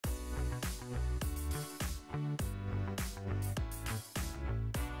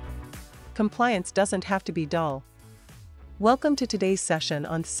compliance doesn't have to be dull. Welcome to today's session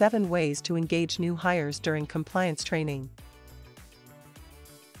on 7 ways to engage new hires during compliance training.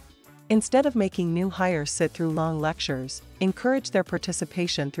 Instead of making new hires sit through long lectures, encourage their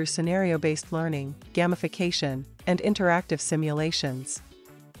participation through scenario-based learning, gamification, and interactive simulations.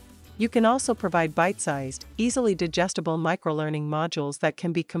 You can also provide bite-sized, easily digestible microlearning modules that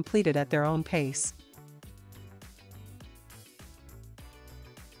can be completed at their own pace.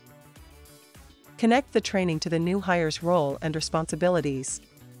 Connect the training to the new hire's role and responsibilities.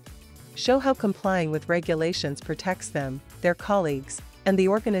 Show how complying with regulations protects them, their colleagues, and the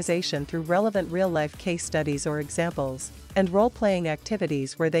organization through relevant real-life case studies or examples, and role-playing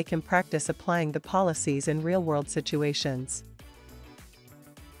activities where they can practice applying the policies in real-world situations.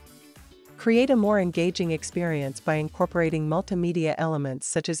 Create a more engaging experience by incorporating multimedia elements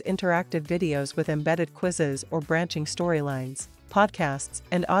such as interactive videos with embedded quizzes or branching storylines, podcasts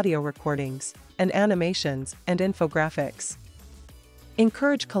and audio recordings, and animations and infographics.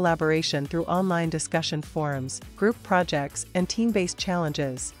 Encourage collaboration through online discussion forums, group projects and team-based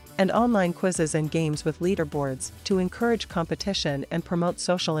challenges, and online quizzes and games with leaderboards to encourage competition and promote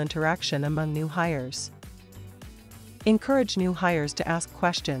social interaction among new hires. Encourage new hires to ask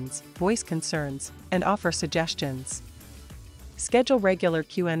questions, voice concerns, and offer suggestions. Schedule regular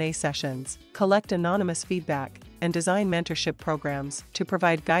Q&A sessions, collect anonymous feedback, and design mentorship programs to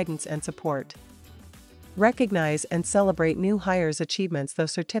provide guidance and support. Recognize and celebrate new hires' achievements through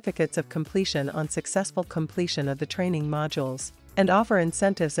certificates of completion on successful completion of the training modules, and offer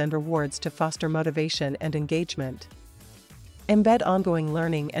incentives and rewards to foster motivation and engagement. Embed ongoing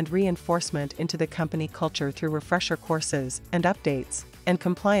learning and reinforcement into the company culture through refresher courses and updates, and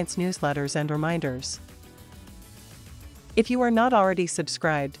compliance newsletters and reminders. If you are not already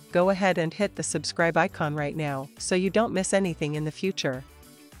subscribed, go ahead and hit the subscribe icon right now so you don't miss anything in the future.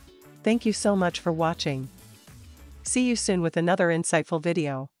 Thank you so much for watching. See you soon with another insightful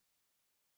video.